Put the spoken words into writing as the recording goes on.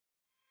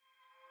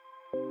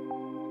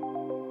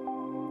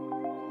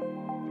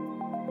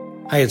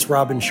Hi, it's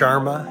Robin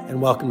Sharma, and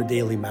welcome to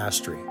Daily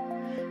Mastery.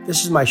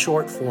 This is my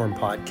short-form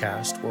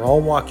podcast where I'll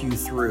walk you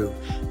through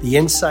the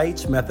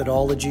insights,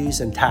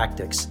 methodologies, and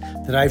tactics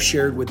that I've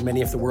shared with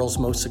many of the world's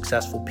most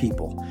successful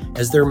people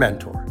as their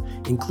mentor,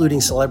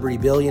 including celebrity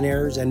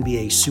billionaires,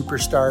 NBA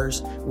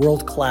superstars,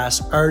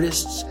 world-class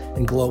artists,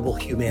 and global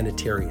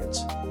humanitarians.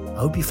 I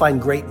hope you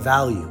find great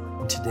value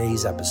in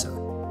today's episode.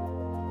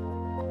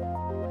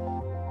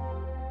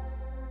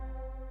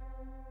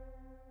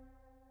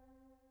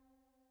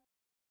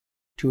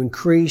 To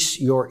increase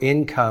your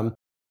income,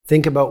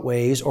 think about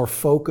ways or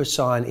focus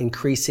on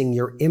increasing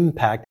your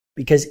impact,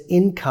 because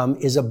income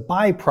is a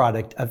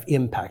byproduct of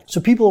impact.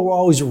 So people are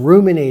always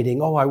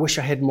ruminating, I wish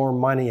I had more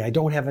money. I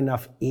don't have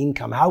enough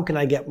income. How can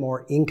I get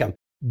more income?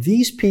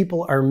 These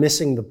people are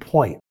missing the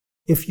point.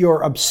 If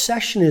your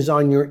obsession is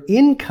on your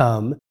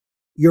income,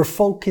 your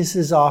focus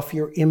is off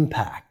your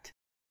impact.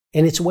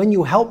 And it's when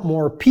you help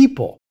more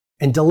people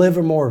and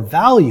deliver more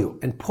value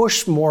and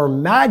push more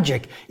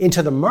magic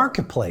into the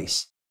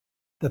marketplace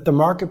that the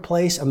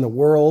marketplace and the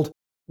world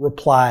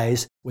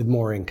replies with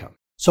more income.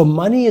 So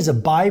money is a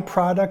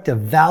byproduct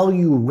of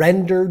value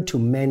rendered to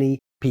many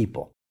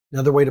people.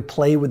 Another way to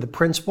play with the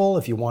principle,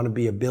 if you want to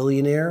be a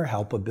billionaire,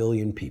 help a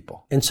billion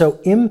people. And so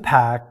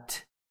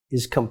impact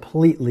is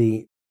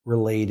completely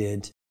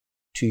related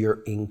to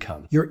your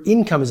income. Your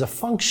income is a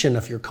function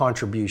of your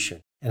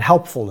contribution and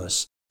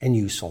helpfulness and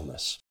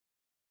usefulness.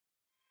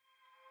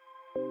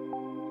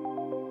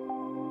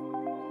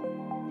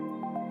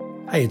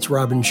 Hi, it's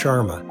Robin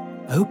Sharma.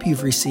 I hope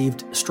you've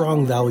received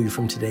strong value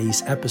from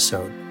today's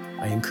episode.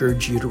 I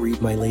encourage you to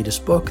read my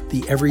latest book,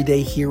 The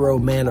Everyday Hero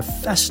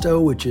Manifesto,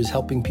 which is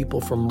helping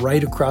people from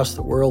right across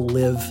the world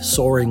live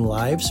soaring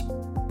lives.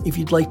 If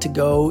you'd like to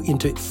go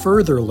into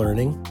further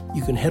learning,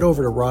 you can head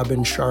over to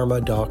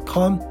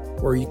robinsharma.com,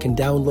 where you can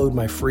download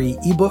my free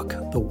ebook,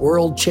 The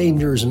World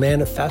Changers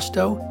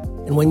Manifesto.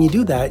 And when you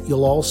do that,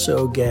 you'll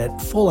also get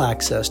full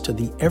access to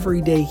the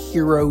Everyday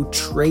Hero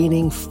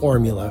Training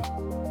Formula,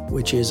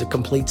 which is a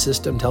complete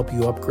system to help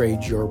you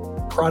upgrade your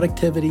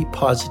productivity,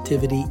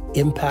 positivity,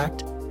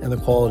 impact, and the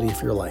quality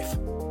of your life.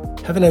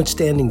 Have an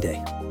outstanding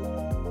day.